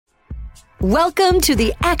Welcome to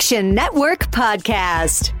the Action Network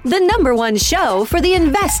Podcast, the #1 show for the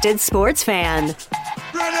invested sports fan.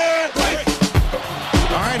 Ready?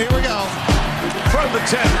 All right, here we go. From the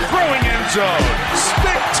 10, throwing end zone.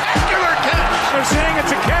 Spectacular catch. They're saying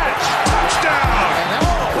it's a catch.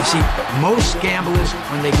 Touchdown. You see, most gamblers,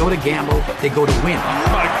 when they go to gamble, they go to win. Oh,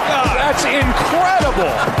 my God. That's incredible.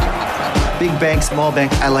 Big bank, small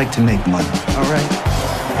bank, I like to make money. All right?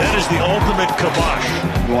 That is the ultimate kibosh.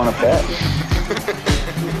 You want to bet?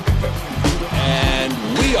 And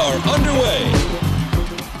we are underway.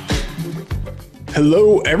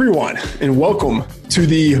 Hello, everyone, and welcome to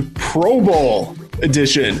the Pro Bowl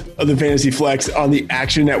edition of the Fantasy Flex on the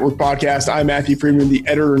Action Network podcast. I'm Matthew Freeman, the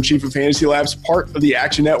editor-in-chief of Fantasy Labs, part of the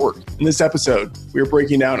Action Network. In this episode, we are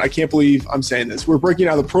breaking down, I can't believe I'm saying this, we're breaking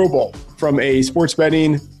down the Pro Bowl from a sports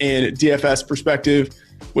betting and DFS perspective.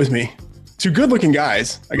 With me, two good-looking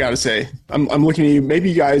guys, I got to say. I'm looking at you. Maybe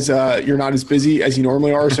you guys, you're not as busy as you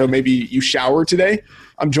normally are, so maybe you showered today.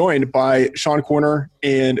 I'm joined by Sean Koerner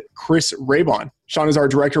and Chris Raybon. Sean is our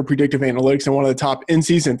director of predictive analytics and one of the top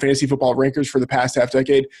in-season fantasy football rankers for the past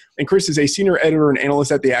half-decade. And Chris is a senior editor and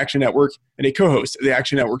analyst at the Action Network and a co-host of the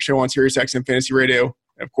Action Network show on SiriusXM Fantasy Radio.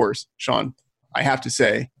 And of course, Sean, I have to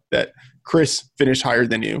say that Chris finished higher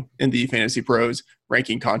than you in the Fantasy Pros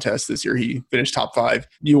ranking contest this year. He finished top 5.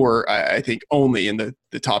 You were, I think, only in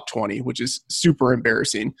the top 20, which is super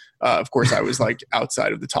embarrassing. Of course, I was like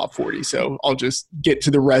outside of the top 40. So I'll just get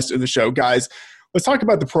to the rest of the show. Guys, let's talk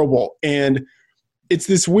about the Pro Bowl. And it's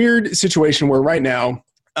this weird situation where right now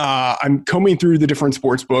I'm combing through the different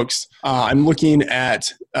sports books. I'm looking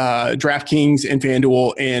at DraftKings and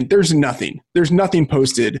FanDuel, and there's nothing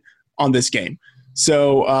posted on this game.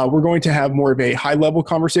 So we're going to have more of a high-level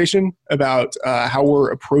conversation about how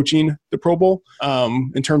we're approaching the Pro Bowl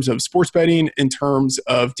in terms of sports betting, in terms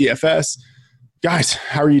of DFS. Guys,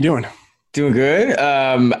 how are you doing? Doing good.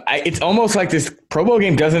 It's almost like this Pro Bowl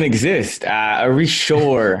game doesn't exist. Are we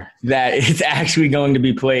sure that it's actually going to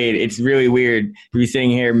be played? It's really weird to be sitting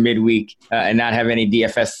here midweek and not have any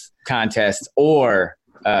DFS contests or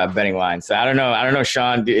betting lines. So I don't know.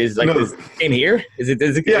 Sean, is this game here? Is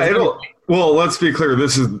it? Well, let's be clear.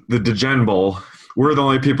 This is the DeGen Bowl. We're the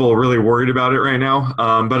only people really worried about it right now.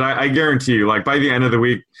 But I guarantee you, like by the end of the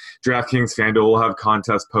week, DraftKings, FanDuel will have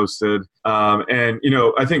contests posted. And,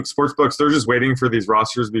 I think sportsbooks, they're just waiting for these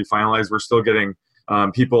rosters to be finalized. We're still getting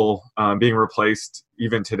people being replaced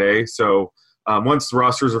even today. So once the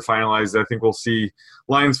rosters are finalized, I think we'll see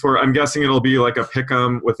lines for, I'm guessing it'll be like a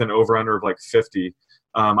pick'em with an over-under of like 50.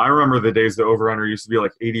 I remember the days the over-under used to be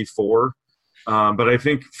like 84. But I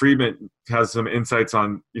think Friedman has some insights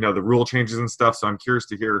on, the rule changes and stuff. So I'm curious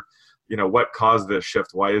to hear, what caused this shift?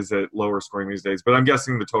 Why is it lower scoring these days? But I'm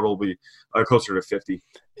guessing the total will be closer to 50.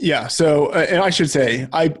 Yeah. So, and I should say,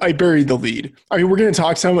 I buried the lead. I mean, we're going to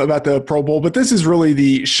talk some about the Pro Bowl, but this is really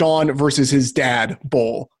the Sean versus his dad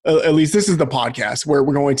bowl. At least this is the podcast where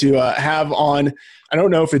we're going to have on, I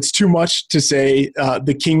don't know if it's too much to say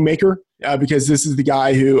the Kingmaker. Because this is the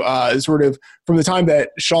guy who sort of, from the time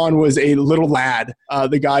that Sean was a little lad,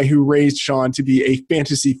 the guy who raised Sean to be a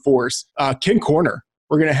fantasy force, Ken Koerner.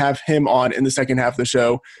 We're going to have him on in the second half of the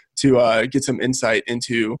show to get some insight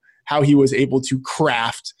into how he was able to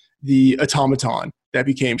craft the automaton that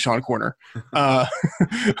became Sean Koerner.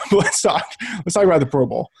 Let's talk about the Pro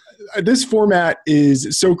Bowl. This format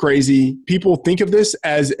is so crazy. People think of this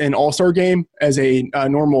as an all-star game, as a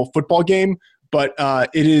normal football game. But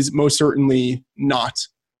it is most certainly not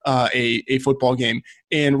a football game.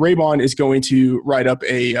 And Raybon is going to write up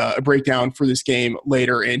a breakdown for this game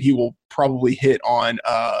later, and he will probably hit on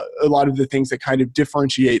a lot of the things that kind of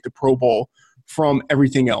differentiate the Pro Bowl from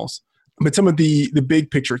everything else. But some of the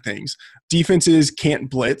big picture things. Defenses can't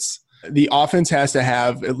blitz. The offense has to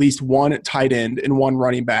have at least one tight end and one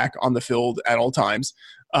running back on the field at all times.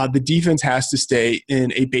 The defense has to stay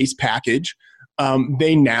in a base package.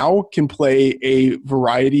 They now can play a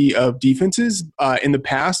variety of defenses. In the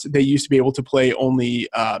past, they used to be able to play only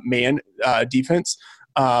man defense,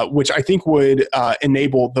 which I think would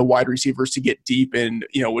enable the wide receivers to get deep and,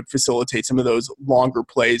 would facilitate some of those longer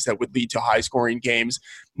plays that would lead to high-scoring games.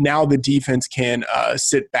 Now the defense can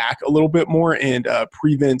sit back a little bit more and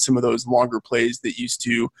prevent some of those longer plays that used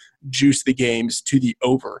to juice the games to the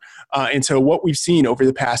over. And so what we've seen over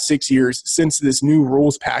the past 6 years since this new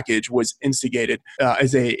rules package was instigated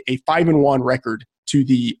is a 5-1 record to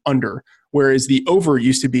the under, whereas the over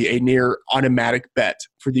used to be a near automatic bet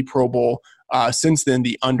for the Pro Bowl. Since then,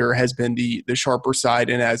 the under has been the sharper side.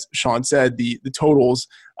 And as Sean said, the totals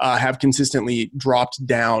have consistently dropped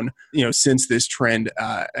down, since this trend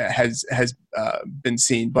has been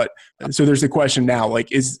seen. But so there's the question now,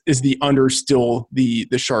 like, is the under still the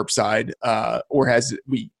sharp side, or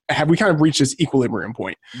have we kind of reached this equilibrium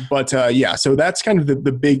point? But so that's kind of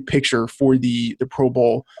the big picture for the Pro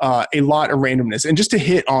Bowl. A lot of randomness, and just to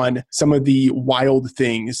hit on some of the wild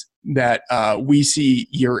things that we see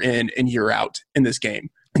year in and year out in this game.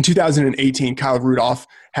 In 2018, Kyle Rudolph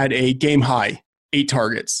had a game high 8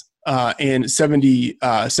 targets and 70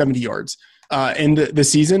 yards. In the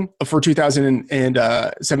season for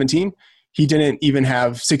 2017, he didn't even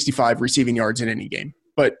have 65 receiving yards in any game,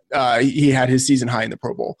 but he had his season high in the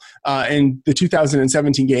Pro Bowl. In the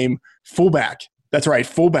 2017 game, fullback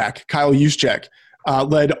Kyle Juszczyk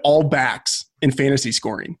led all backs in fantasy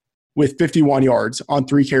scoring with 51 yards on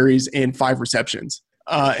 3 carries and 5 receptions.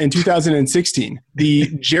 In 2016, the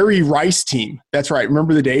Jerry Rice team, that's right.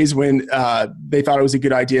 Remember the days when they thought it was a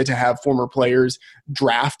good idea to have former players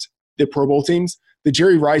draft the Pro Bowl teams? The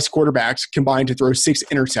Jerry Rice quarterbacks combined to throw 6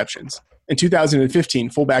 interceptions. In 2015,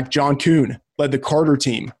 fullback John Kuhn led the Carter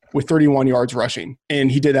team with 31 yards rushing,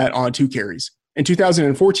 and he did that on 2 carries. In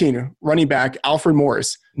 2014, running back Alfred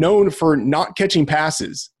Morris, known for not catching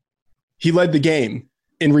passes, he led the game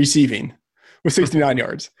in receiving with 69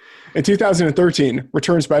 yards. In 2013,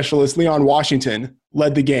 return specialist Leon Washington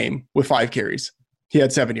led the game with 5 carries. He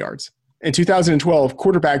had 7 yards. In 2012,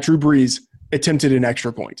 quarterback Drew Brees attempted an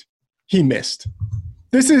extra point. He missed.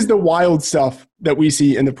 This is the wild stuff that we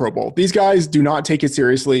see in the Pro Bowl. These guys do not take it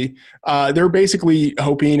seriously. They're basically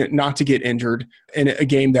hoping not to get injured in a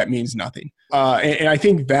game that means nothing. And I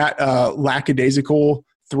think that lackadaisical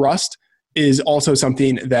thrust is also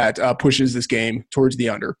something that pushes this game towards the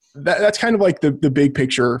under. That's kind of like the big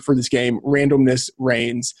picture for this game. Randomness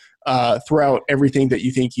reigns throughout everything that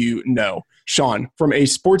you think you know. Sean, from a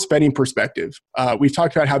sports betting perspective, we've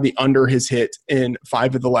talked about how the under has hit in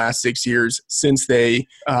 5 of the last 6 years since they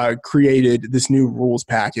created this new rules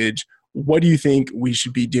package. What do you think we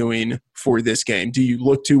should be doing for this game? Do you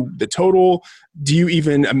look to the total? Do you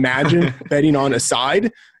even imagine betting on a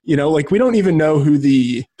side? We don't even know who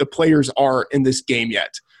the players are in this game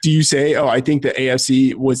yet. Do you say, I think the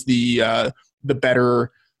AFC was the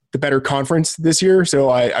better conference this year, so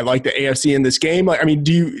I like the AFC in this game?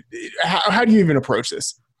 How do you even approach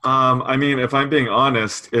this? If I'm being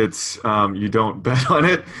honest, it's you don't bet on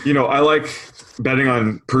it. I like betting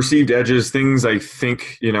on perceived edges, things I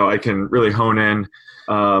think, I can really hone in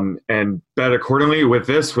and bet accordingly. With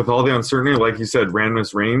all the uncertainty, like you said,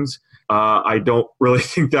 randomness reigns. I don't really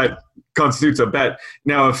think that constitutes a bet.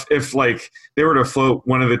 Now, if they were to float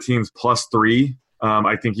one of the teams +3,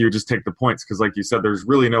 I think you would just take the points because, like you said, there's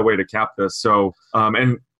really no way to cap this. So,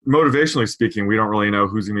 and motivationally speaking, we don't really know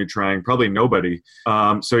who's going to be trying. Probably nobody.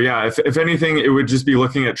 If anything, it would just be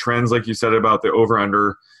looking at trends, like you said about the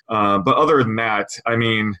over/under. But other than that,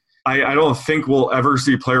 I don't think we'll ever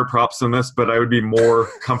see player props on this, but I would be more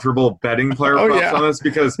comfortable betting player props on this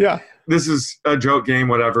because this is a joke game,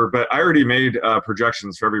 whatever. But I already made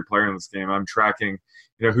projections for every player in this game. I'm tracking,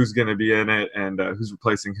 who's going to be in it and who's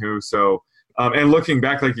replacing who. So, and looking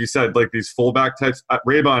back, like you said, like these fullback types,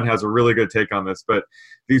 Raybon has a really good take on this, but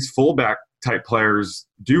these fullback type players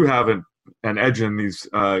do have an edge in these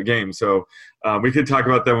games. So we could talk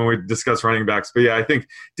about them when we discuss running backs. But I think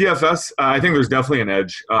DFS, I think there's definitely an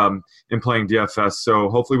edge in playing DFS. So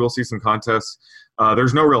hopefully we'll see some contests.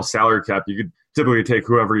 There's no real salary cap. You could typically take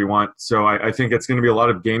whoever you want. So I think it's going to be a lot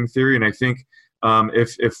of game theory. And I think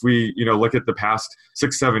if we look at the past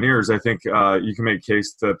 6-7 years, I think you can make a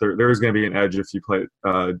case that there is going to be an edge if you play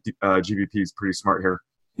GPP is pretty smart here.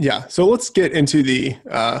 Yeah. So let's get into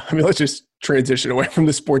let's just transition away from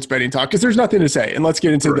the sports betting talk because there's nothing to say, and let's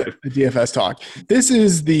get into the DFS talk. This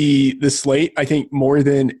is the slate, I think, more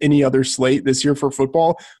than any other slate this year for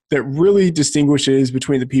football that really distinguishes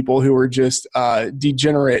between the people who are just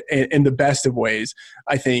degenerate in the best of ways,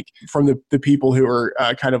 I think, from the people who are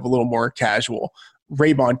kind of a little more casual.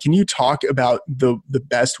 Raybon, can you talk about the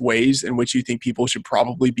best ways in which you think people should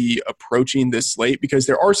probably be approaching this slate? Because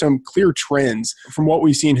there are some clear trends from what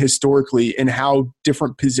we've seen historically in how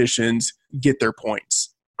different positions get their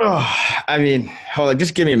points. Hold on,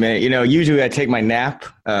 just give me a minute. Usually I take my nap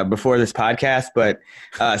before this podcast, but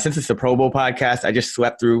since it's a Pro Bowl podcast, I just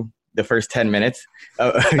swept through the first 10 minutes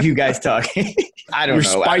of you guys talking. You're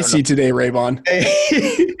spicy today, Raybon.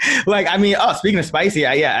 Speaking of spicy,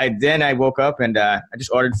 I woke up and I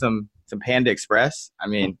just ordered some Panda Express.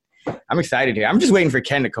 I'm excited here. I'm just waiting for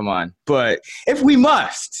Ken to come on. But if we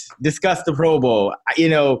must discuss the Pro Bowl,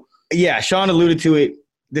 Sean alluded to it.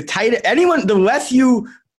 The less you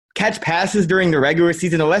catch passes during the regular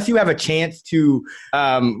season unless you have a chance to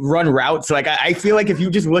run routes. Like I feel like if you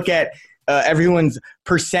just look at everyone's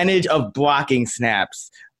percentage of blocking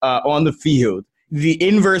snaps on the field, the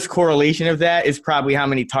inverse correlation of that is probably how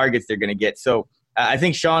many targets they're going to get. So I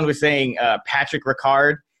think Sean was saying Patrick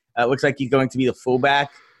Ricard looks like he's going to be the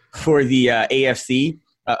fullback for the AFC.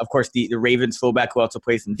 Of course, the Ravens fullback who also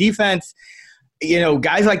plays some defense.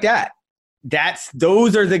 Guys like that.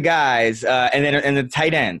 Those are the guys, and the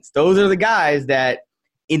tight ends. Those are the guys that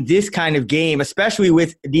in this kind of game, especially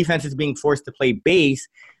with defenses being forced to play base,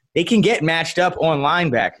 they can get matched up on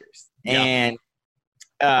linebackers. Yeah. And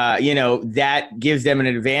that gives them an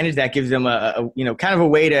advantage. That gives them a kind of a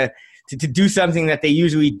way to do something that they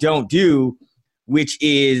usually don't do, which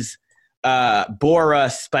is bore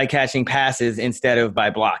us by catching passes instead of by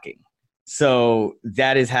blocking. So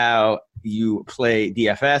that is how you play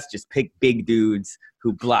DFS. Just pick big dudes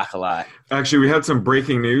who block a lot. Actually, we had some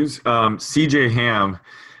breaking news. CJ Ham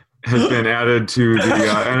has been added to the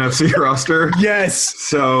NFC roster. Yes.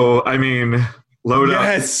 So, load up.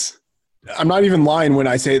 Yes. I'm not even lying when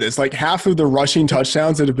I say this. Like half of the rushing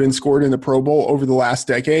touchdowns that have been scored in the Pro Bowl over the last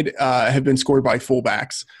decade have been scored by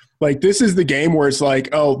fullbacks. Like this is the game where it's like,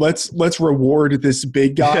 oh, let's reward this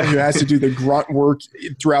big guy who has to do the grunt work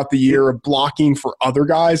throughout the year of blocking for other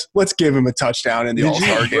guys. Let's give him a touchdown in the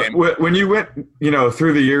All-Star game. When you went,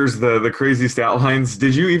 through the years, the crazy stat lines,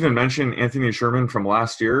 did you even mention Anthony Sherman from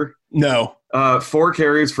last year? No. 4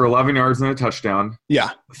 carries for 11 yards and a touchdown.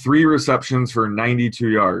 Yeah. 3 receptions for 92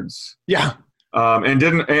 yards. Yeah. And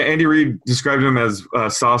didn't Andy Reid described him as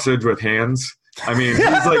sausage with hands? He's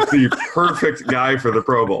like the perfect guy for the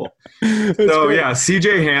Pro Bowl.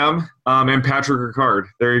 CJ Ham and Patrick Ricard.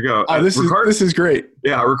 There you go. This is great.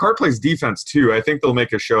 Yeah, Ricard plays defense too. I think they'll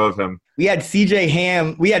make a show of him. We had CJ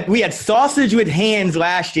Ham. We had sausage with hands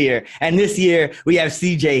last year, and this year we have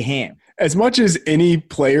CJ Ham. As much as any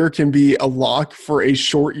player can be a lock for a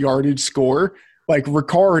short yardage score, like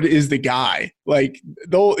Ricard is the guy. Like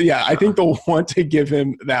I think they'll want to give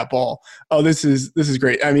him that ball. Oh, this is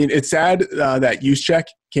great. It's sad that Juszczyk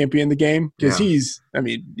can't be in the game because he's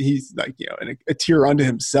like a tier unto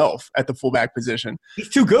himself at the fullback position. He's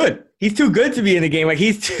too good. He's too good to be in the game. Like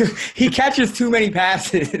he catches too many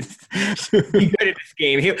passes to be good at this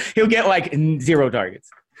game. He'll get like 0 targets.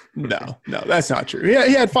 No, that's not true. Yeah,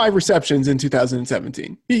 he had 5 receptions in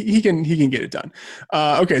 2017. He can get it done.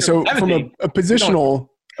 Okay, so from a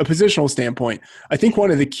positional standpoint, I think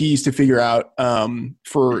one of the keys to figure out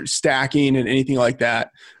for stacking and anything like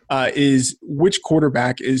that is which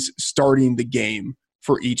quarterback is starting the game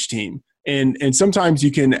for each team. And sometimes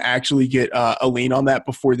you can actually get a lean on that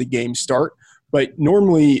before the game start, but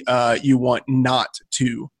normally you want not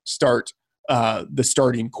to start the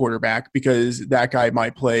starting quarterback because that guy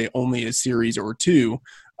might play only a series or 2.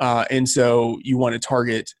 And so you want to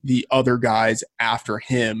target the other guys after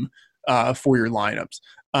him for your lineups.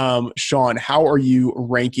 Sean, how are you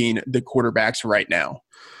ranking the quarterbacks right now?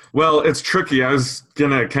 Well, it's tricky. I was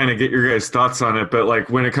going to kind of get your guys' thoughts on it, but like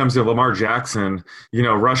when it comes to Lamar Jackson,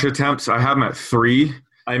 rush attempts, I have him at 3.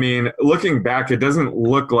 Looking back, it doesn't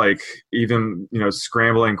look like even,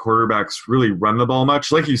 scrambling quarterbacks really run the ball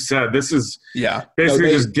much. Like you said, this is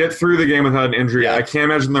basically just get through the game without an injury. Yeah. I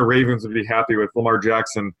can't imagine the Ravens would be happy with Lamar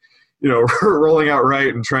Jackson, rolling out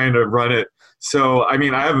right and trying to run it. So, I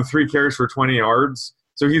have him 3 carries for 20 yards.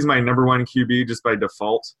 So he's my number 1 QB just by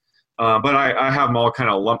default. But I have them all kind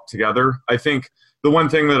of lumped together. I think the one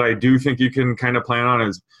thing that I do think you can kind of plan on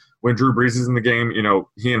is when Drew Brees is in the game,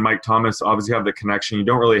 he and Mike Thomas obviously have the connection. You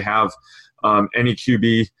don't really have any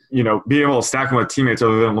QB, being able to stack them with teammates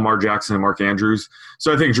other than Lamar Jackson and Mark Andrews.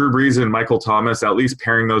 So I think Drew Brees and Michael Thomas, at least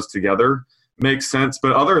pairing those together makes sense.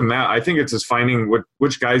 But other than that, I think it's just finding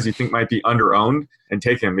which guys you think might be under-owned and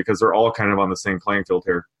take them because they're all kind of on the same playing field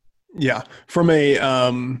here. Yeah. From a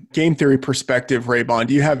game theory perspective, Raybon,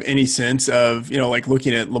 do you have any sense of, like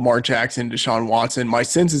looking at Lamar Jackson, Deshaun Watson? My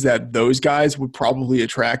sense is that those guys would probably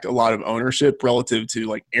attract a lot of ownership relative to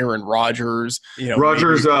like Aaron Rodgers.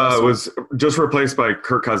 Rodgers was just replaced by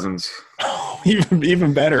Kirk Cousins. Oh,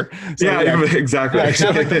 even better. So, exactly. Yeah,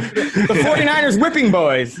 the 49ers whipping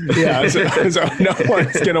boys. Yeah, so no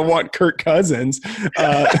one's going to want Kirk Cousins.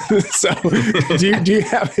 So do you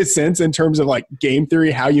have a sense in terms of like game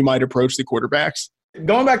theory, how you might approach the quarterbacks?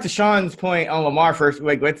 Going back to Sean's point on Lamar first,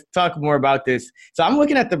 let's talk more about this. So I'm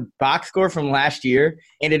looking at the box score from last year,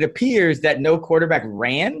 and it appears that no quarterback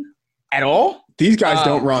ran at all. These guys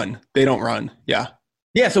don't run. They don't run. Yeah.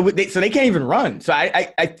 Yeah, so they can't even run. So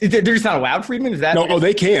they're just not allowed, Friedman? Is that no? Oh,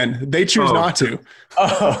 they can. They choose not to.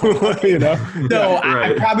 Oh, you know. So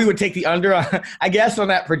right. I probably would take the under, I guess, on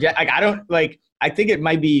that project. Like, I think it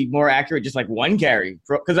might be more accurate, just like one carry,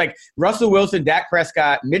 because like Russell Wilson, Dak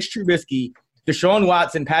Prescott, Mitch Trubisky, Deshaun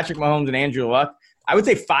Watson, Patrick Mahomes, and Andrew Luck. I would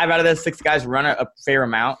say 5 out of those 6 guys run a fair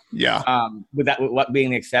amount. Yeah. With Luck being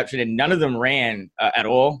the exception, and none of them ran at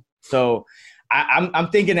all. So I'm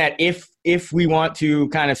thinking that if we want to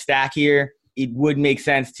kind of stack here, it would make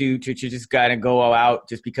sense to just kind of go all out,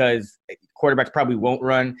 just because quarterbacks probably won't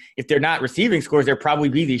run. If they're not receiving scores, there'll probably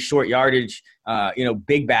be these short yardage,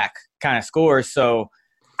 big back kind of scores. So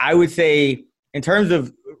I would say in terms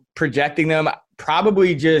of projecting them,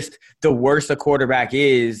 probably just the worse a quarterback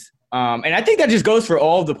is. And I think that just goes for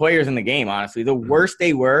all of the players in the game, honestly. The worse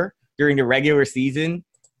they were during the regular season,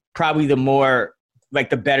 probably the more – like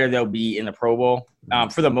the better they'll be in the Pro Bowl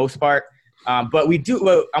for the most part. But we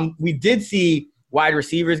did see wide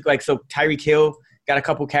receivers, like, so Tyreek Hill got a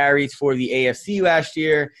couple carries for the AFC last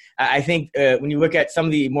year. I think when you look at some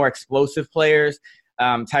of the more explosive players,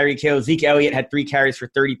 Tyreek Hill, Zeke Elliott had 3 carries for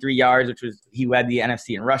 33 yards, he led the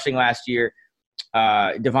NFC in rushing last year.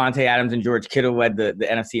 Devontae Adams and George Kittle led the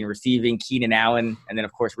NFC in receiving, Keenan Allen, and then,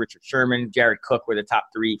 of course, Richard Sherman, Jared Cook were the top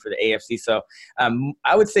 3 for the AFC. So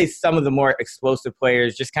I would say some of the more explosive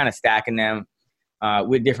players, just kind of stacking them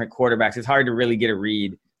with different quarterbacks. It's hard to really get a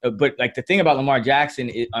read. But, like, the thing about Lamar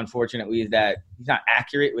Jackson, unfortunately, is that he's not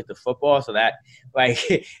accurate with the football. So that, like,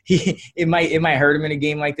 it might hurt him in a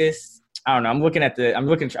game like this. I don't know.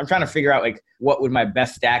 I'm trying to figure out, like, what would my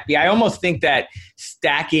best stack be. I almost think that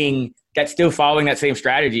stacking – that's still following that same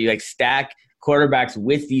strategy, like stack quarterbacks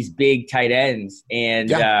with these big tight ends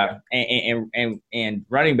and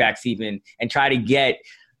running backs even, and try to get,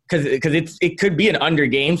 because it could be an under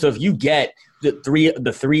game. So if you get the three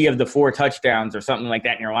of the 4 touchdowns or something like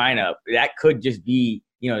that in your lineup, that could just be,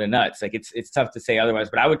 the nuts. Like it's tough to say otherwise.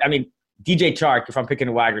 But DJ Chark, if I'm picking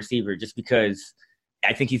a wide receiver, just because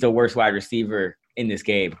I think he's the worst wide receiver in this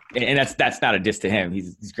game, and that's not a diss to him.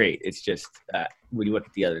 He's great. It's just when you look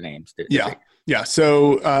at the other names, they're great. Yeah.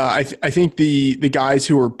 So I think the guys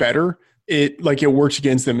who are better, it works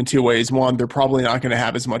against them in 2 ways. One, they're probably not going to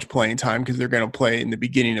have as much playing time because they're going to play in the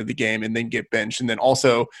beginning of the game and then get benched, and then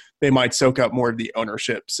also they might soak up more of the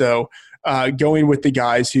ownership. So going with the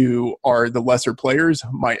guys who are the lesser players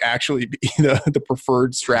might actually be the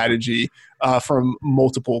preferred strategy from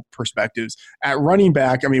multiple perspectives. At running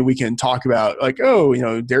back, we can talk about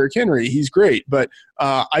Derrick Henry, he's great, but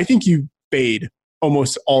I think you fade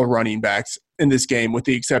almost all running backs in this game with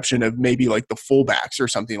the exception of maybe like the fullbacks or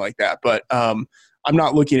something like that. But I'm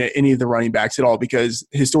not looking at any of the running backs at all because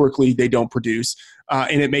historically they don't produce,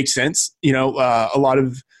 and it makes sense. A lot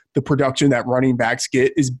of the production that running backs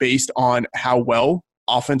get is based on how well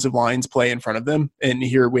offensive lines play in front of them. And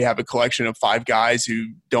here we have a collection of 5 guys who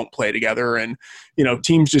don't play together, and,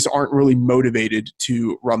 teams just aren't really motivated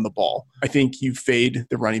to run the ball. I think you fade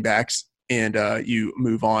the running backs and you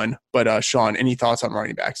move on. But Sean, any thoughts on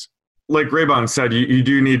running backs? Like Raybon said, you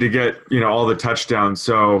do need to get, all the touchdowns.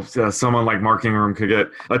 So someone like Mark Ingram could get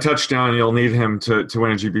a touchdown. You'll need him to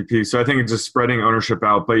win a GPP. So I think it's just spreading ownership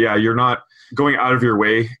out. But yeah, you're not going out of your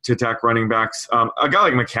way to attack running backs. A guy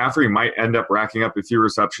like McCaffrey might end up racking up a few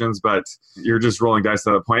receptions, but you're just rolling dice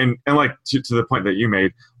at that point. And like to the point that you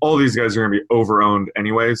made, all these guys are going to be over-owned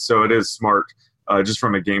anyway. So it is smart just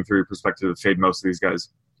from a game theory perspective to fade most of these guys.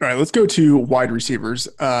 All right, let's go to wide receivers.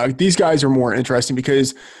 These guys are more interesting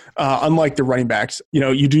because unlike the running backs,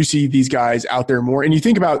 you do see these guys out there more. And you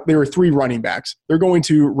think about there are 3 running backs. They're going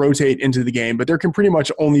to rotate into the game, but there can pretty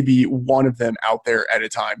much only be one of them out there at a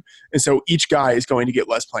time. And so each guy is going to get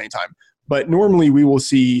less playing time. But normally we will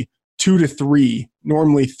see 2 to 3,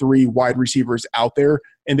 normally 3 wide receivers out there,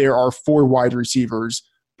 and there are 4 wide receivers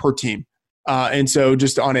per team. And so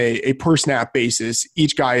just on a per snap basis,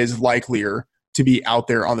 each guy is likelier to be out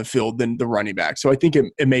there on the field than the running back. So I think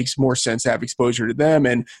it makes more sense to have exposure to them,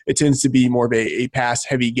 and it tends to be more of a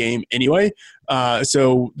pass-heavy game anyway.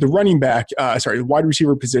 So the the wide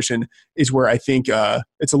receiver position is where I think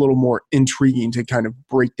it's a little more intriguing to kind of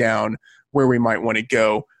break down where we might want to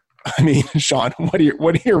go. Sean, what are your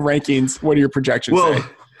rankings? What are your projections say?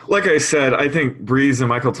 Like I said, I think Breeze and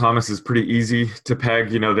Michael Thomas is pretty easy to peg.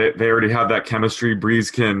 They already have that chemistry. Breeze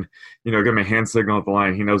can, give him a hand signal at the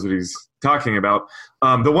line. He knows what he's talking about.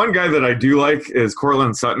 The one guy that I do like is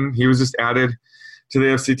Courtland Sutton. He was just added to the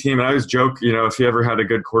AFC team. And I always joke, if he ever had a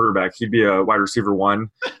good quarterback, he'd be a wide receiver 1.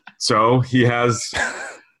 So he has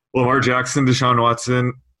Lamar Jackson, Deshaun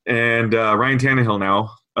Watson, and Ryan Tannehill now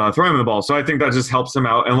throwing him the ball. So I think that just helps him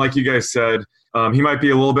out. And like you guys said, He might be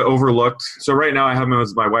a little bit overlooked. So right now I have him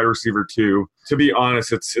as my wide receiver 2. To be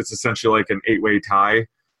honest, it's essentially like an 8-way tie.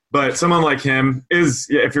 But someone like him is,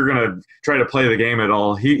 if you're going to try to play the game at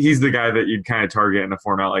all, he's the guy that you'd kind of target in a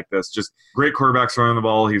format like this. Just great quarterbacks throwing the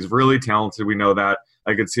ball. He's really talented. We know that.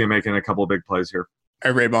 I could see him making a couple of big plays here.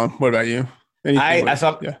 All right, Raybon, what about you?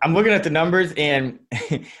 I'm looking at the numbers, and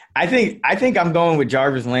I think I'm going with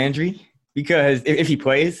Jarvis Landry because if he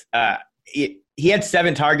plays, he had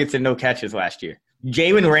 7 targets and no catches last year.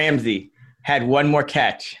 Jalen Ramsey had 1 more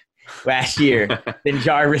catch last year than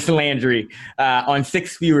Jarvis Landry on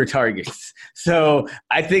 6 fewer targets. So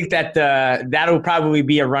I think that that'll probably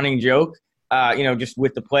be a running joke, just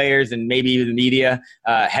with the players and maybe even the media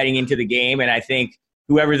heading into the game. And I think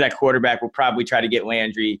whoever's at quarterback will probably try to get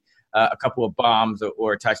Landry a couple of bombs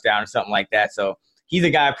or a touchdown or something like that. So he's a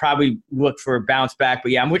guy I probably look for a bounce back.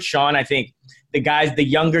 But, yeah, I'm with Sean. I think the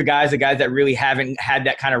younger guys, the guys that really haven't had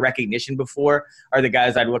that kind of recognition before are the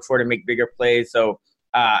guys I'd look for to make bigger plays. So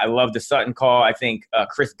I love the Sutton call. I think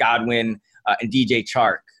Chris Godwin and DJ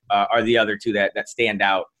Chark are the other 2 that stand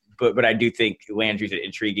out. But I do think Landry's an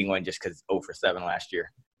intriguing one just because 0 for 7 last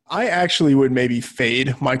year. I actually would maybe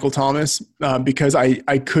fade Michael Thomas because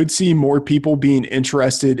I could see more people being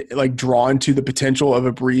interested, like drawn to the potential of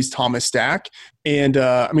a Breeze Thomas stack. And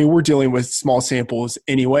we're dealing with small samples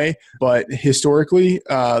anyway, but historically,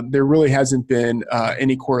 there really hasn't been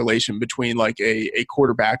any correlation between like a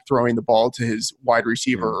quarterback throwing the ball to his wide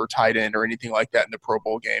receiver or tight end or anything like that in the Pro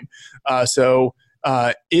Bowl game. So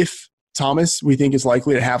if Thomas, we think, is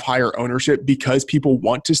likely to have higher ownership because people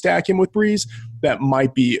want to stack him with Breeze, that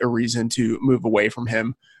might be a reason to move away from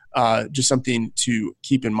him. Just something to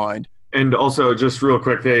keep in mind. And also, just real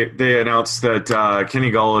quick, they announced that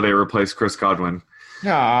Kenny Golladay replaced Chris Godwin.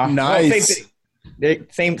 Aww. Nice. Well,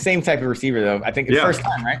 same type of receiver, though. I think it's first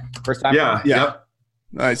time, right? First time? Yeah. Yep.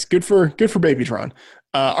 Nice. Good for Babytron.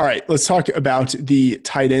 All right, let's talk about the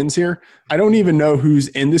tight ends here. I don't even know who's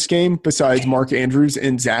in this game besides Mark Andrews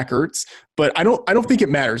and Zach Ertz, but I don't think it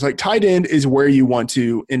matters. Like, tight end is where you want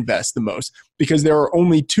to invest the most because there are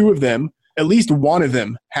only 2 of them. At least one of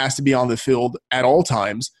them has to be on the field at all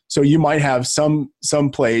times. So you might have some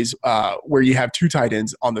plays where you have 2 tight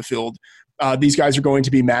ends on the field. These guys are going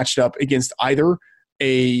to be matched up against either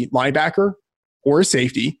a linebacker or a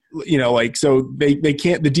safety, so they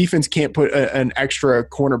can't, the defense can't put an extra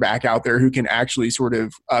cornerback out there who can actually sort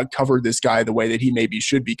of cover this guy the way that he maybe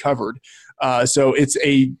should be covered. So it's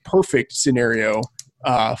a perfect scenario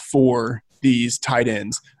for these tight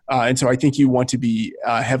ends. And so I think you want to be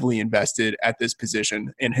heavily invested at this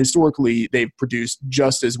position. And historically, they've produced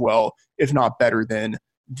just as well, if not better than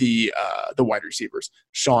the wide receivers.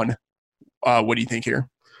 Sean, what do you think here?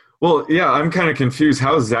 Well, yeah, I'm kind of confused.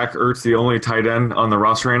 How is Zach Ertz the only tight end on the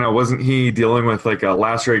roster right now? Wasn't he dealing with like a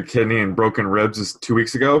lacerated kidney and broken ribs just 2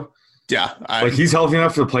 weeks ago? Yeah. He's healthy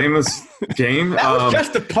enough to play in this game. That was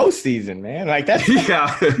just the postseason, man. Like that's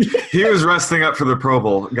yeah. He was resting up for the Pro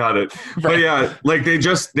Bowl. Got it. Right. But yeah, like they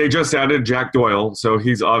just added Jack Doyle, so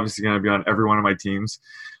he's obviously going to be on every one of my teams.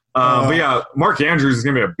 But yeah, Mark Andrews is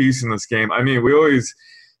going to be a beast in this game. I mean, we always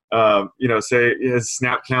say his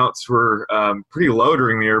snap counts were pretty low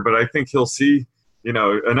during the year, but I think he'll see,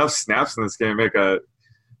 enough snaps in this game to make a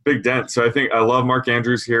big dent. So I think I love Mark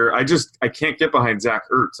Andrews here. I can't get behind Zach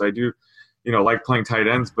Ertz. I do, like playing tight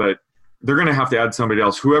ends, but they're going to have to add somebody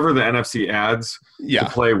else. Whoever the NFC adds to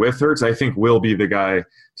play with Ertz, I think will be the guy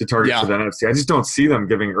to target for the NFC. I just don't see them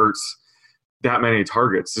giving Ertz that many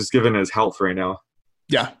targets, just given his health right now.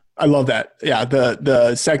 Yeah. I love that. Yeah,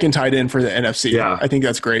 the second tight end for the NFC. Yeah. I think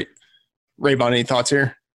that's great. Raybon, any thoughts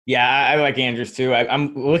here? Yeah, I like Andrews too.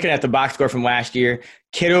 I'm looking at the box score from last year.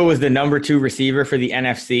 Kittle was the number 2 receiver for the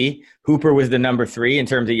NFC. Hooper was the number 3 in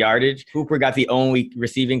terms of yardage. Hooper got the only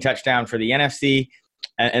receiving touchdown for the NFC.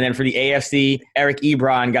 And then for the AFC, Eric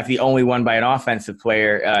Ebron got the only one by an offensive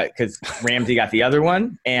player because Ramsey got the other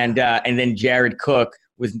one. And then Jared Cook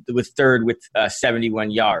was third with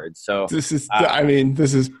 71 yards. So this is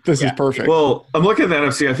perfect. Well, I'm looking at the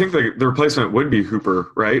NFC. I think the replacement would be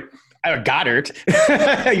Hooper, right? Goddard.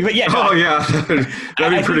 But yeah, no,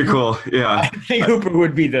 that'd be pretty cool. Yeah, I think Hooper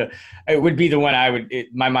would be the one I would.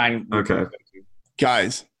 My mind. Okay,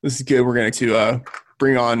 guys, this is good. We're going to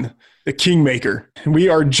bring on the Kingmaker. We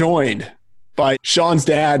are joined by Sean's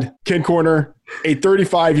dad, Ken Koerner, a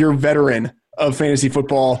 35-year veteran of fantasy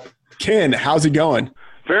football. Ken, how's it going?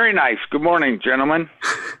 Very nice. Good morning, gentlemen.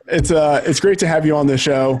 It's great to have you on the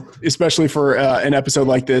show, especially for an episode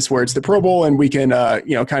like this where it's the Pro Bowl and we can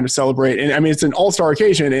kind of celebrate. And I mean, it's an all-star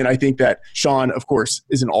occasion, and I think that Sean, of course,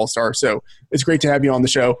 is an all-star. So it's great to have you on the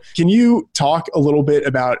show. Can you talk a little bit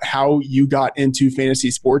about how you got into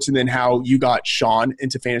fantasy sports and then how you got Sean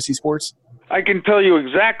into fantasy sports? I can tell you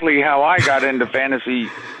exactly how I got into fantasy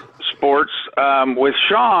sports. With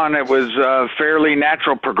Sean, it was a fairly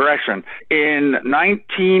natural progression. In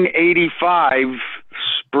 1985,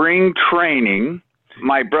 spring training,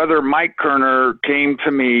 my brother Mike Koerner came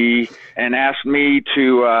to me and asked me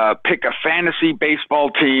to pick a fantasy baseball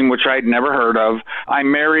team, which I'd never heard of.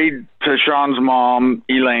 I'm married to Sean's mom,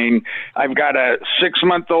 Elaine. I've got a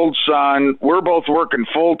 6-month-old son. We're both working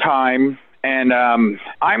full-time. And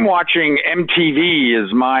I'm watching MTV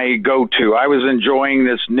as my go-to. I was enjoying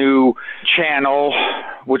this new channel,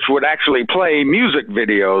 which would actually play music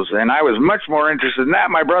videos, and I was much more interested in that.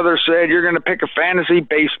 My brother said, "You're going to pick a fantasy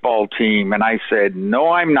baseball team." And I said, "No,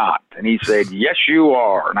 I'm not." And he said, "Yes, you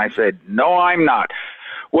are." And I said, "No, I'm not."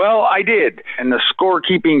 Well, I did. And the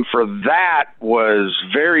scorekeeping for that was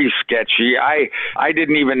very sketchy. I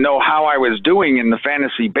didn't even know how I was doing in the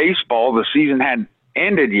fantasy baseball. The season hadn't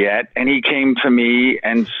ended yet, and he came to me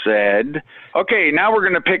and said, "Okay, now we're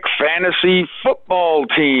going to pick fantasy football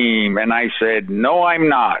team." And I said, "No, I'm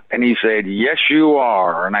not." And he said, "Yes, you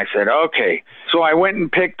are." And I said, "Okay." So I went and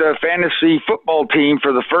picked a fantasy football team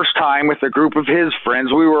for the first time with a group of his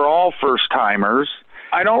friends. We were all first-timers.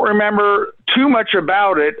 I don't remember too much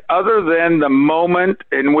about it other than the moment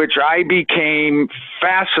in which I became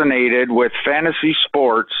fascinated with fantasy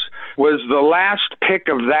sports was the last pick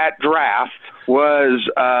of that draft was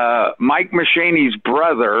Mike Mahaney's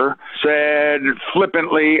brother said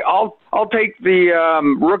flippantly, I'll take the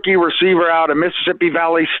rookie receiver out of Mississippi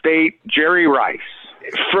Valley State, Jerry Rice.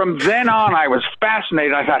 From then on, I was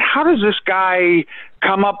fascinated. I thought, how does this guy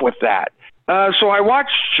come up with that? So I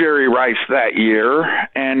watched Jerry Rice that year,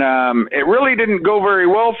 and it really didn't go very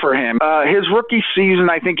well for him. His rookie season,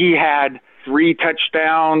 I think he had 3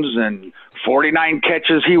 touchdowns and 49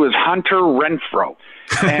 catches. He was Hunter Renfrow.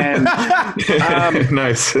 And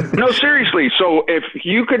nice. No, seriously. So if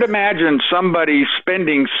you could imagine somebody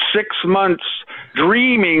spending 6 months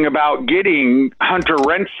dreaming about getting Hunter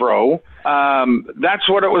Renfrow, that's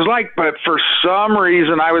what it was like. But for some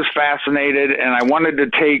reason, I was fascinated, and I wanted to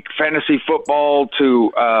take fantasy football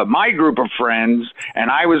to my group of friends,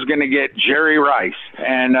 and I was going to get Jerry Rice,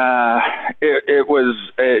 and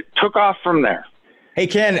it took off from there. Hey,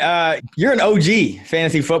 Ken, you're an OG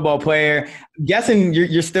fantasy football player. Guessing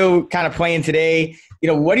you're still kind of playing today.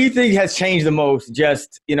 What do you think has changed the most?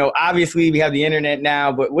 Just, obviously we have the internet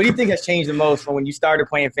now, but what do you think has changed the most from when you started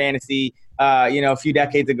playing fantasy, a few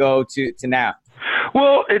decades ago to now?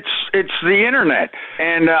 Well, it's the internet,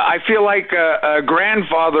 and I feel like a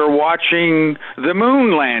grandfather watching the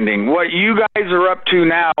moon landing. What you guys are up to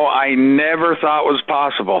now, I never thought was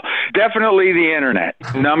possible. Definitely the internet.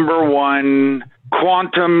 Number one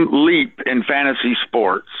quantum leap in fantasy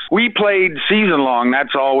sports. We played season long.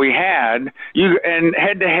 That's all we had. And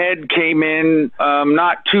head-to-head came in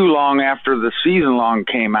not too long after the season long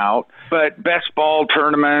came out. But best ball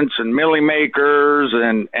tournaments and Millie Makers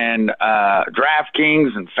and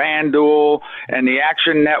DraftKings and FanDuel and the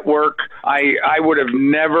Action Network, I would have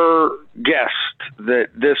never guessed that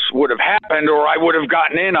this would have happened, or I would have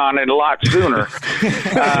gotten in on it a lot sooner.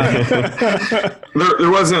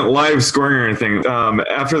 There wasn't live scoring or anything.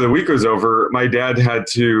 After the week was over, my dad had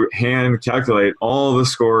to hand calculate all the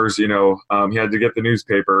scores. He had to get the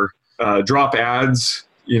newspaper, drop ads.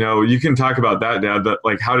 You can talk about that, Dad, but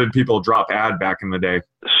how did people drop ad back in the day?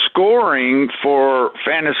 Scoring for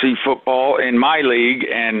fantasy football in my league,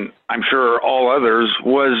 and I'm sure all others,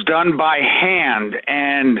 was done by hand.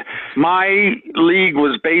 And my league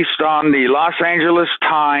was based on the Los Angeles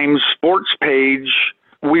Times sports page.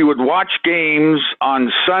 We would watch games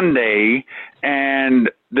on Sunday,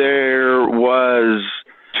 and there was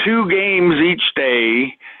 2 games each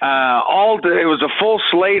day. It was a full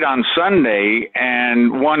slate on Sunday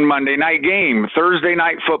and 1 Monday night game. Thursday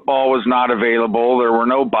night football was not available. There were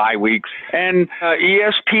no bye weeks. And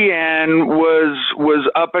ESPN was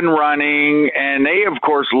up and running, and they, of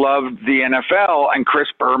course, loved the NFL. And Chris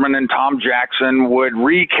Berman and Tom Jackson would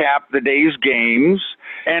recap the day's games.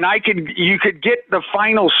 and you could get the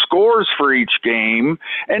final scores for each game,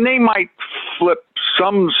 and they might flip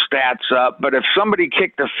some stats up, but if somebody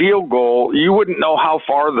kicked a field goal, you wouldn't know how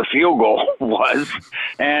far the field goal was.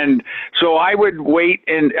 And so I would wait,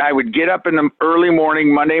 and I would get up in the early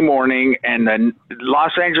morning, Monday morning, and the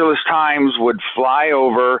Los Angeles Times would fly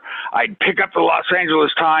over. I'd pick up the Los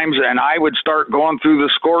Angeles Times, and I would start going through the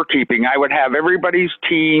scorekeeping. I would have everybody's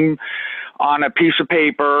team on a piece of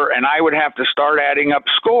paper, and I would have to start adding up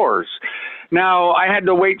scores. Now, I had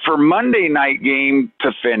to wait for Monday night game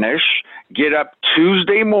to finish, get up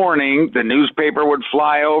Tuesday morning, the newspaper would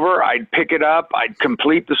fly over, I'd pick it up, I'd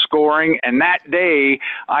complete the scoring, and that day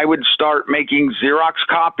I would start making Xerox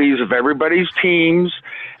copies of everybody's teams,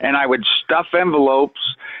 and I would stuff envelopes,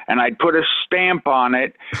 and I'd put a stamp on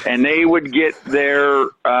it, and they would get their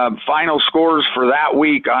final scores for that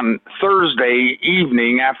week on Thursday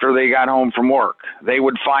evening after they got home from work. They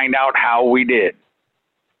would find out how we did.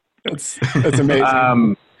 That's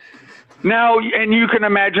amazing. Now, and you can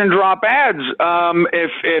imagine drop ads.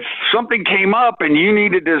 If something came up and you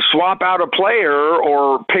needed to swap out a player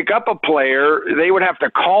or pick up a player, they would have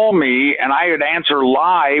to call me, and I would answer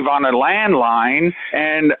live on a landline.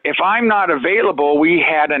 And if I'm not available, we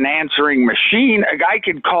had an answering machine. A guy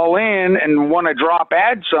could call in and want to drop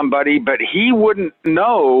ad somebody, but he wouldn't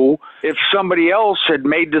know if somebody else had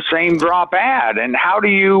made the same drop ad. And how do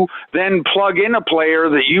you then plug in a player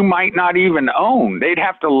that you might not even own? They'd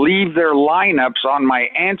have to leave their lineups on my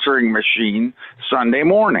answering machine Sunday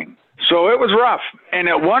morning. So it was rough. And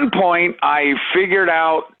at one point, I figured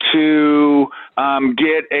out to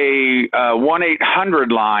get a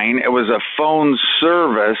 1-800 line. It was a phone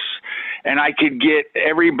service, and I could get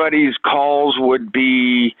everybody's calls would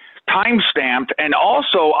be time-stamped, and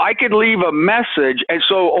also I could leave a message, and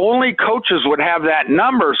so only coaches would have that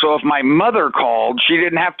number. So if my mother called, she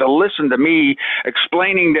didn't have to listen to me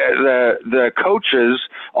explaining to the coaches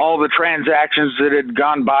all the transactions that had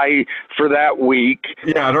gone by for that week.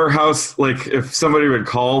 Yeah, at our house, like if somebody would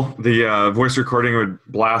call, the voice recording would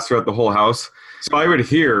blast throughout the whole house. So I would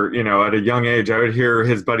hear, at a young age, I would hear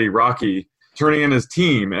his buddy Rocky turning in his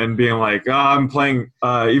team and being like, I'm playing,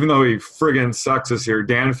 even though he friggin' sucks this year,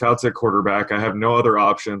 Dan Fouts at quarterback, I have no other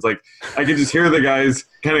options. Like, I could just hear the guys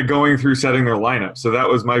kind of going through setting their lineup. So that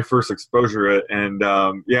was my first exposure to it. And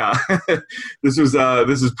this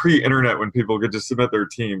is pre-internet when people could just submit their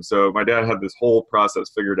team. So my dad had this whole process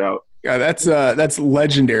figured out. Yeah, that's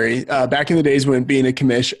legendary. Back in the days when being a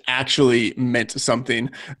commish actually meant something.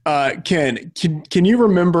 Ken, can you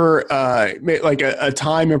remember like a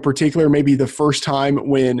time in particular, maybe the first time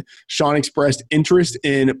when Sean expressed interest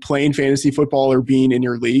in playing fantasy football or being in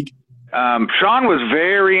your league? Sean was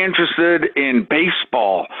very interested in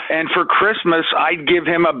baseball, and for Christmas, I'd give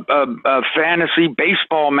him a fantasy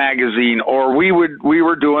baseball magazine, or we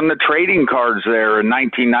were doing the trading cards there in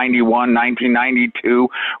 1991, 1992.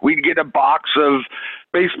 We'd get a box of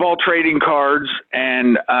baseball trading cards,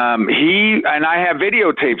 and I have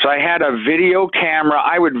videotapes. I had a video camera.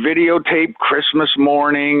 I would videotape Christmas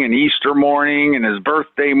morning and Easter morning and his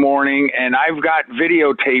birthday morning, and I've got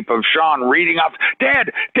videotape of Sean reading off,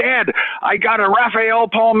 Dad, I got a Rafael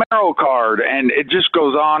Palmeiro card, and it just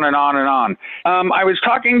goes on and on and on. I was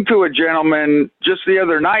talking to a gentleman just the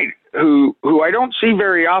other night who I don't see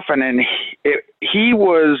very often, and he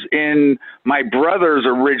was in my brother's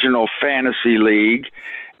original fantasy league,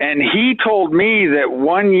 and he told me that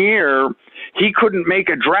one year he couldn't make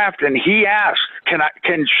a draft, and he asked,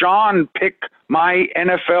 can Sean pick my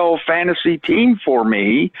NFL fantasy team for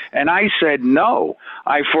me? And I said no.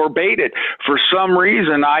 I forbade it. For some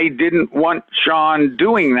reason, I didn't want Sean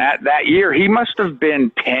doing that year. He must have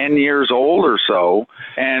been 10 years old or so,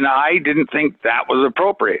 and I didn't think that was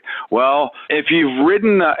appropriate. Well, if you've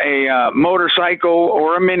ridden a motorcycle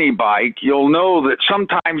or a mini bike, you'll know that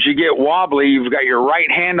sometimes you get wobbly. You've got your right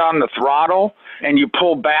hand on the throttle, and you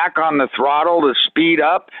pull back on the throttle to speed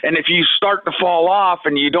up. And if you start to fall off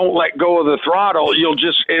and you don't let go of the throttle,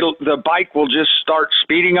 the bike will just start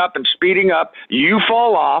speeding up and speeding up. You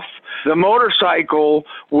fall off. The motorcycle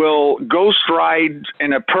will ghost ride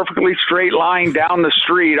in a perfectly straight line down the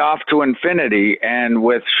street off to infinity. And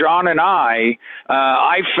with Sean and I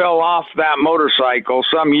fell off that motorcycle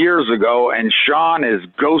some years ago, and Sean is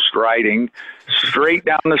ghost riding straight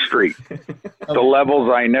down the street to levels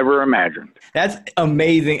I never imagined. That's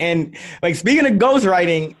amazing. And like, speaking of ghost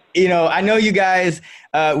riding, I know you guys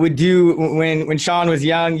would do when Sean was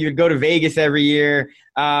young, you'd go to Vegas every year.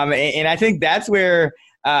 And I think that's where,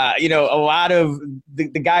 a lot of the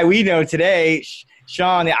guy we know today,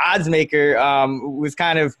 Sean, the odds maker, was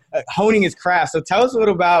kind of honing his craft. So tell us a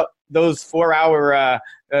little about those 4-hour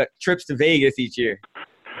trips to Vegas each year.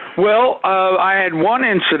 Well, I had one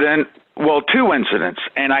incident. Well, two incidents,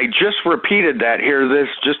 and I just repeated that here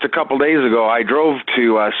just a couple days ago. I drove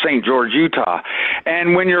to St. George, Utah,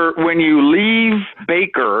 and when you leave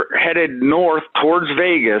Baker headed north towards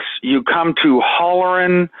Vegas, you come to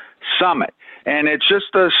Holleran Summit. And it's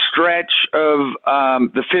just a stretch of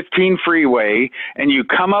the 15 freeway, and you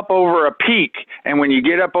come up over a peak, and when you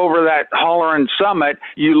get up over that Holleran Summit,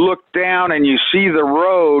 you look down and you see the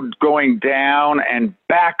road going down and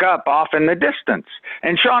back up off in the distance.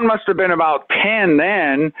 And Sean must have been about 10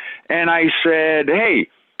 then, and I said, "Hey,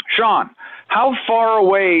 Sean, how far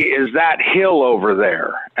away is that hill over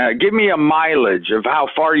there? Give me a mileage of how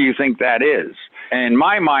far you think that is." In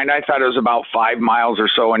my mind, I thought it was about 5 miles or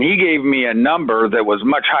so, and he gave me a number that was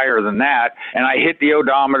much higher than that, and I hit the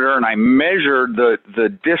odometer, and I measured the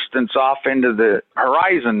distance off into the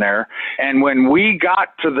horizon there, and when we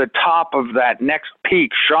got to the top of that next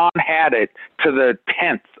peak, Sean had it to the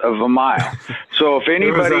 10th of a mile. So if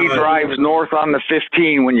anybody drives north on the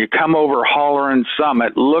 15, when you come over Holleran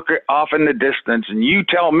Summit, look off in the distance, and you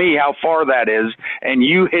tell me how far that is, and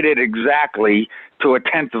you hit it exactly to a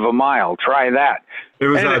 10th of a mile. Try that. It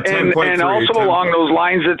was 10.3. And also along those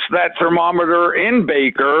lines, it's that thermometer in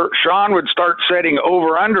Baker. Sean would start setting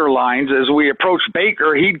over-under lines. As we approached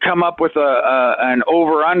Baker, he'd come up with an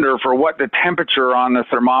over-under for what the temperature on the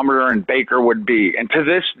thermometer in Baker would be. And to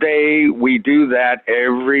this day, we do that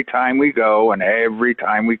every time we go and every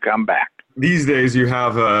time we come back. These days, you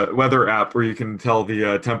have a weather app where you can tell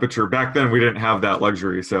the temperature. Back then, we didn't have that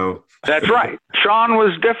luxury. So that's right. Sean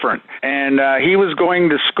was different, and he was going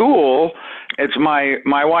to school. It's my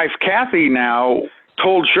wife, Kathy, now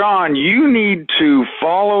told Sean, you need to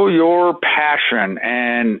follow your passion.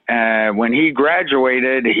 And when he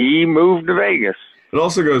graduated, he moved to Vegas. It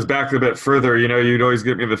also goes back a bit further. You know, you'd always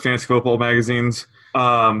get me the fantasy football magazines.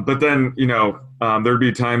 But then, there'd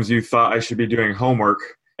be times you thought I should be doing homework,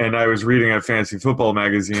 and I was reading a fantasy football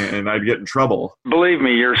magazine, and I'd get in trouble. Believe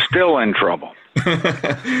me, you're still in trouble.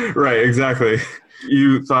 Right, exactly.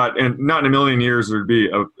 You thought, and not in a million years there'd be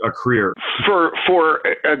a career. For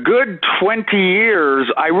a good 20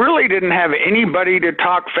 years, I really didn't have anybody to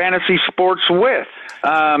talk fantasy sports with.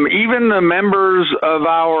 Even the members of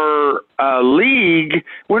our league,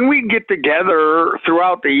 when we get together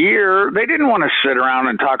throughout the year, they didn't want to sit around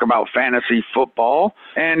and talk about fantasy football.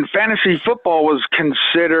 And fantasy football was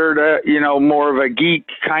considered, more of a geek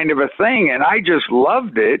kind of a thing. And I just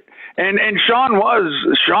loved it. And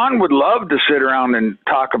Sean would love to sit around and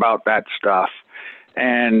talk about that stuff.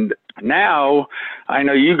 And now I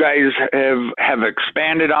know you guys have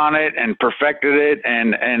expanded on it and perfected it,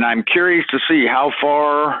 and I'm curious to see how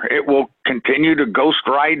far it will continue to ghost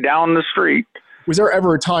ride down the street. Was there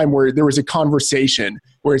ever a time where there was a conversation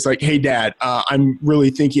where it's like, hey, Dad, I'm really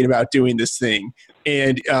thinking about doing this thing,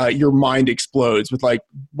 and your mind explodes with like,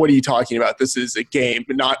 what are you talking about? This is a game,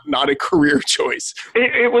 but not a career choice.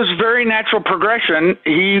 It was very natural progression.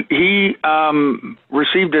 He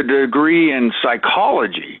received a degree in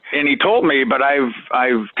psychology, and he told me, but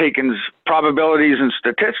I've taken probabilities and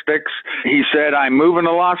statistics. He said, I'm moving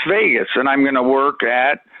to Las Vegas, and I'm going to work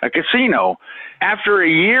at a casino. After a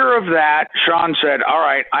year of that, Sean said, all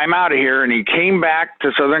right, I'm out of here. And he came back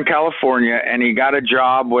to Southern California, and he got a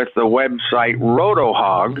job with the website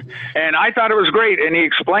RotoHog. And I thought it was great. And he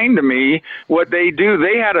explained to me what they do.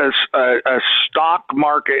 They had a stock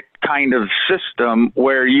market kind of system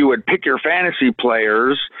where you would pick your fantasy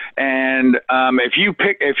players. And if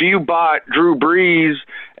you bought Drew Brees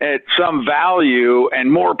at some value,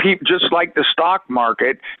 and more people, just like the stock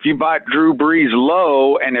market, if you bought Drew Brees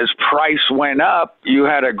low and his price went up, you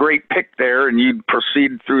had a great pick there, and you'd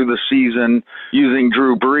proceed through the season using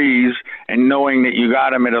Drew Brees and knowing that you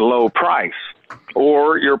got him at a low price.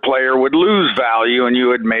 Or your player would lose value and you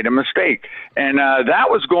had made a mistake. And that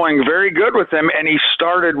was going very good with him, and he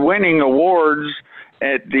started winning awards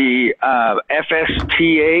at the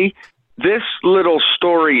FSTA. This little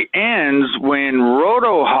story ends when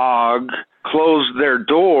RotoHog closed their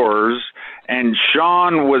doors and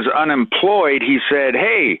Sean was unemployed. He said,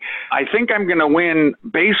 hey, I think I'm going to win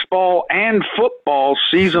baseball and football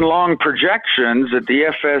season-long projections at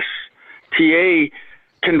the FSTA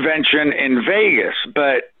convention in Vegas,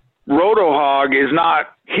 but RotoHog is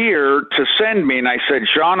not here to send me. And I said,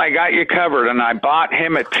 Sean, I got you covered. And I bought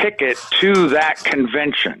him a ticket to that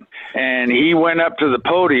convention. And he went up to the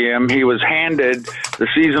podium. He was handed the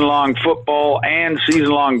season-long football and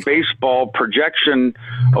season-long baseball projection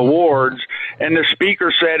awards. And the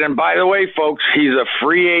speaker said, and by the way, folks, he's a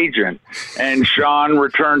free agent. And Sean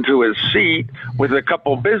returned to his seat with a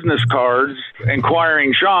couple business cards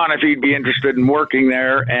inquiring Sean if he'd be interested in working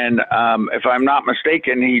there. And if I'm not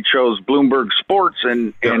mistaken, he chose Bloomberg Sports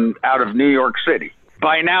in out of New York City.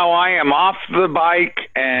 By now, I am off the bike,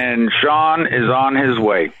 and Sean is on his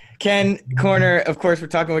way. Ken Koerner, of course, we're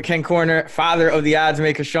talking with Ken Koerner, father of the odds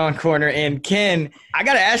maker Sean Koerner. And Ken, I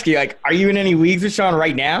got to ask you, are you in any leagues with Sean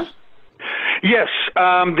right now? Yes.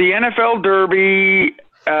 The NFL Derby,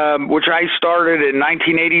 which I started in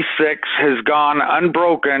 1986, has gone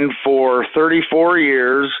unbroken for 34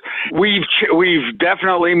 years. We've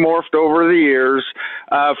definitely morphed over the years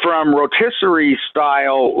from rotisserie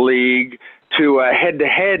style league to a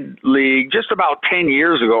head-to-head league. Just about 10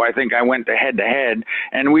 years ago, I think I went to head-to-head,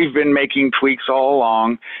 and we've been making tweaks all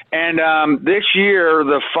along. And this year,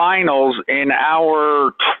 the finals in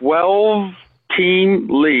our 12-team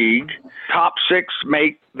league, top 6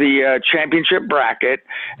 make the championship bracket,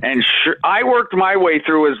 and I worked my way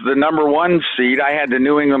through as the number 1 seed. I had the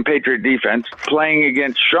New England Patriot defense playing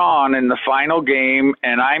against Sean in the final game,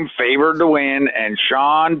 and I'm favored to win, and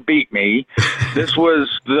Sean beat me. This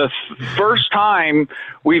was the first time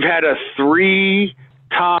we've had a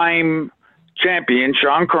 3-time champion,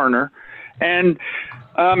 Sean Koerner, and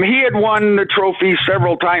he had won the trophy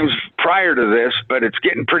several times prior to this, but it's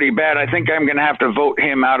getting pretty bad. I think I'm going to have to vote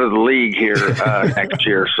him out of the league here next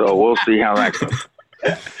year, so we'll see how that goes.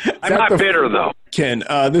 I'm not bitter, though. Ken,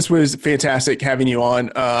 this was fantastic having you on.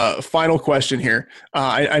 Final question here.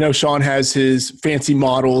 I know Sean has his fancy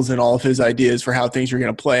models and all of his ideas for how things are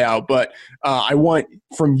going to play out, but I want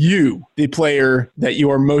from you the player that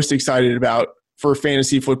you are most excited about for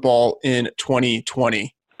fantasy football in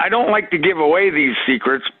 2020. I don't like to give away these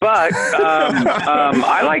secrets, but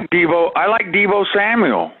I like Deebo. I like Deebo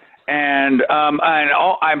Samuel, and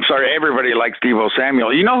I'm sorry, everybody likes Deebo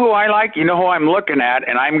Samuel. You know who I like? You know who I'm looking at,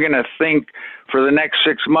 and I'm going to think for the next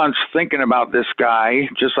 6 months thinking about this guy,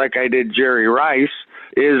 just like I did Jerry Rice,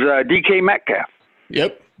 is DK Metcalf.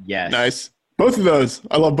 Yep. Yes. Nice. Both of those.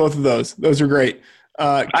 I love both of those. Those are great.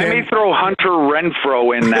 I may throw Hunter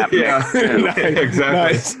Renfrow in that mix. Nice,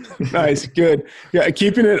 Exactly. Nice. Good. Yeah,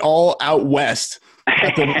 keeping it all out west.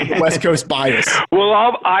 At the West Coast bias.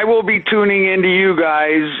 Well, I will be tuning into you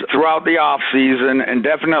guys throughout the off season and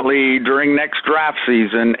definitely during next draft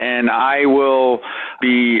season, and I will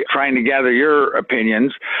be trying to gather your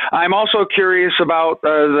opinions. I'm also curious about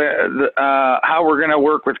how we're going to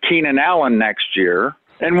work with Keenan Allen next year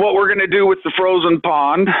and what we're going to do with the frozen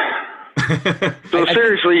pond. So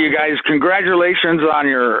seriously, you guys, congratulations on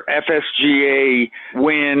your FSGA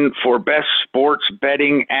win for Best Sports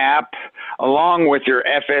Betting App, along with your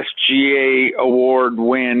FSGA award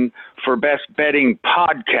win for Best Betting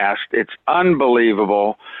Podcast. It's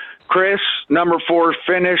unbelievable. Chris, number 4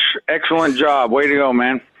 finish. Excellent job. Way to go,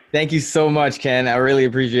 man. Thank you so much, Ken. I really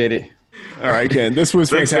appreciate it. All right, Ken. This was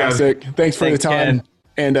fantastic. Thanks for the time.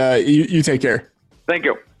 Ken. And you take care. Thank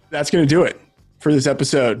you. That's going to do it for this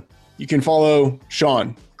episode. You can follow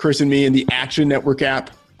Sean, Chris, and me in the Action Network app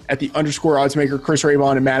at the _oddsmaker, Chris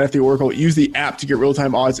Raybon and Matt at the Oracle. Use the app to get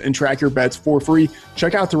real-time odds and track your bets for free.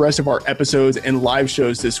 Check out the rest of our episodes and live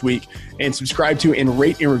shows this week, and subscribe to and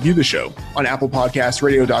rate and review the show on Apple Podcasts,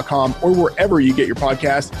 radio.com, or wherever you get your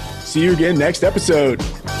podcasts. See you again next episode.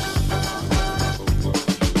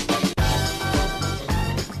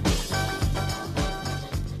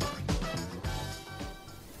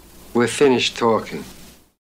 We're finished talking.